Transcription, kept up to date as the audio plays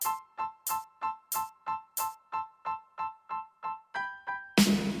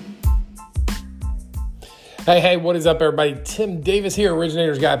Hey, what is up, everybody? Tim Davis here,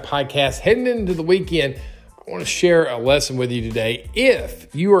 Originators Guide Podcast. Heading into the weekend, I want to share a lesson with you today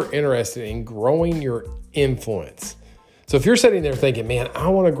if you are interested in growing your influence. So if you're sitting there thinking, man, I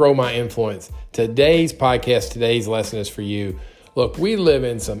want to grow my influence, today's podcast, today's lesson is for you. Look, we live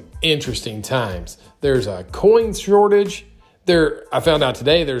in some interesting times. There's a coin shortage. I found out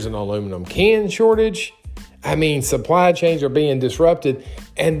today there's an aluminum can shortage. Supply chains are being disrupted,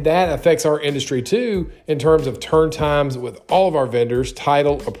 and that affects our industry too in terms of turn times with all of our vendors,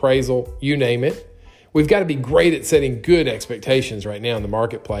 title, appraisal, you name it. We've got to be great at setting good expectations right now in the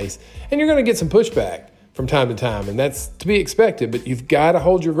marketplace, and you're going to get some pushback from time to time, and that's to be expected, but you've got to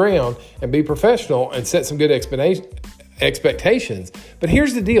hold your ground and be professional and set some good expectations. But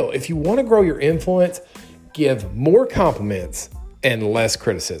here's the deal. If you want to grow your influence, give more compliments and less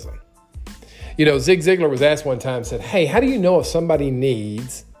criticism. You know, Zig Ziglar was asked one time, said, hey, how do you know if somebody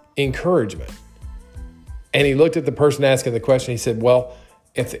needs encouragement? And he looked at the person asking the question. He said, well,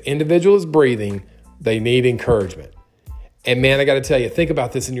 if the individual is breathing, they need encouragement. And man, I got to tell you, think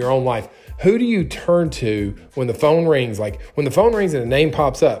about this in your own life. Who do you turn to when the phone rings? Like when the phone rings and a name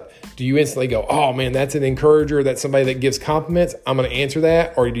pops up, do you instantly go, oh man, that's an encourager. That's somebody that gives compliments. I'm going to answer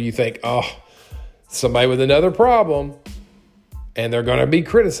that. Or do you think, oh, somebody with another problem and they're going to be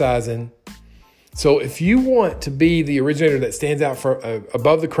criticizing? So if you want to be the originator that stands out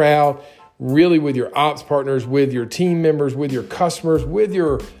above the crowd, really with your ops partners, with your team members, with your customers, with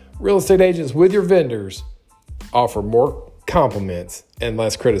your real estate agents, with your vendors, offer more compliments and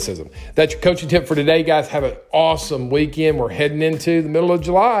less criticism. That's your coaching tip for today, guys. Have an awesome weekend. We're heading into the middle of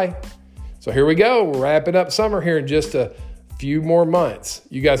July. So here we go. We're wrapping up summer here in just a few more months.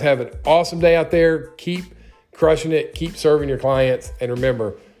 You guys have an awesome day out there. Keep crushing it. Keep serving your clients. And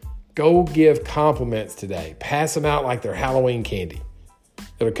remember, go give compliments today. Pass them out like they're Halloween candy.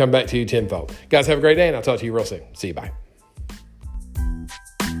 It'll come back to you tenfold. Guys, have a great day, and I'll talk to you real soon. See you. Bye.